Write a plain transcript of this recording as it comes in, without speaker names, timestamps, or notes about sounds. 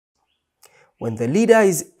When the leader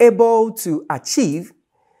is able to achieve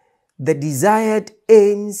the desired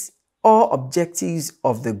aims or objectives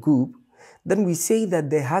of the group, then we say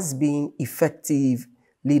that there has been effective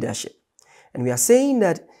leadership. And we are saying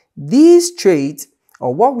that these traits,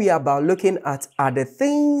 or what we are about looking at, are the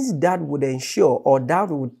things that would ensure or that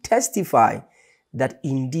would testify that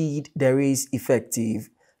indeed there is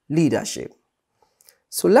effective leadership.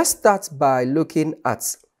 So let's start by looking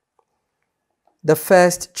at the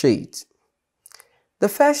first trait. The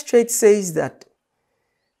first trait says that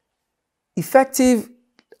effective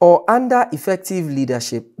or under effective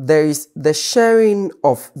leadership, there is the sharing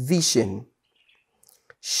of vision.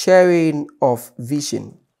 Sharing of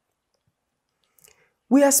vision.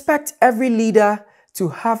 We expect every leader to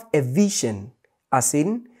have a vision, as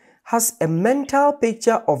in, has a mental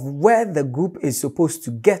picture of where the group is supposed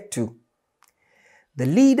to get to. The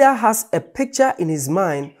leader has a picture in his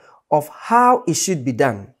mind of how it should be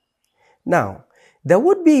done. Now, there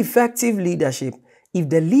would be effective leadership if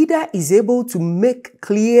the leader is able to make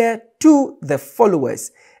clear to the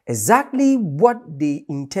followers exactly what they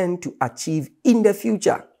intend to achieve in the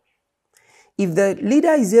future. If the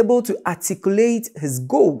leader is able to articulate his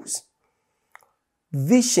goals,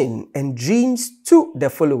 vision, and dreams to the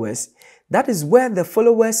followers, that is where the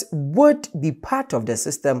followers would be part of the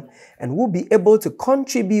system and will be able to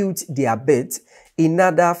contribute their bit in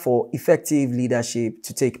order for effective leadership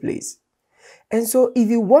to take place. And so if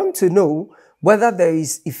you want to know whether there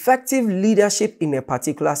is effective leadership in a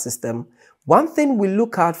particular system, one thing we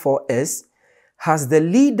look out for is, has the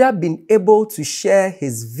leader been able to share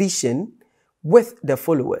his vision with the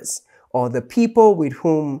followers or the people with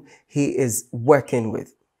whom he is working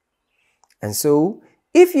with? And so,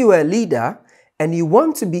 if you are a leader and you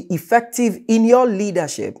want to be effective in your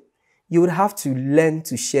leadership, you would have to learn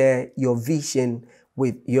to share your vision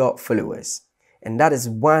with your followers. And that is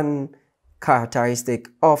one characteristic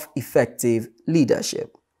of effective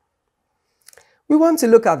leadership. We want to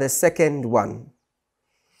look at the second one.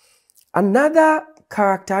 Another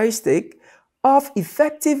characteristic of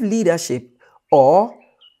effective leadership or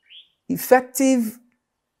effective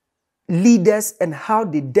leaders and how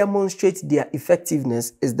they demonstrate their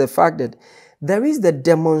effectiveness is the fact that there is the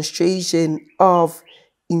demonstration of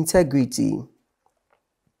integrity.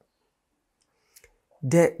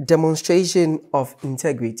 The demonstration of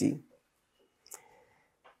integrity.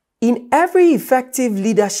 In every effective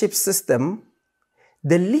leadership system,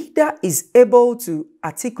 the leader is able to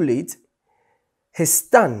articulate his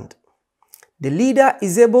stand. The leader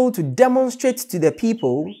is able to demonstrate to the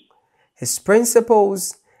people his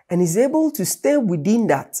principles and is able to stay within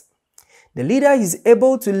that. The leader is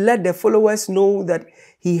able to let the followers know that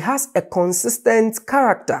he has a consistent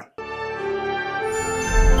character.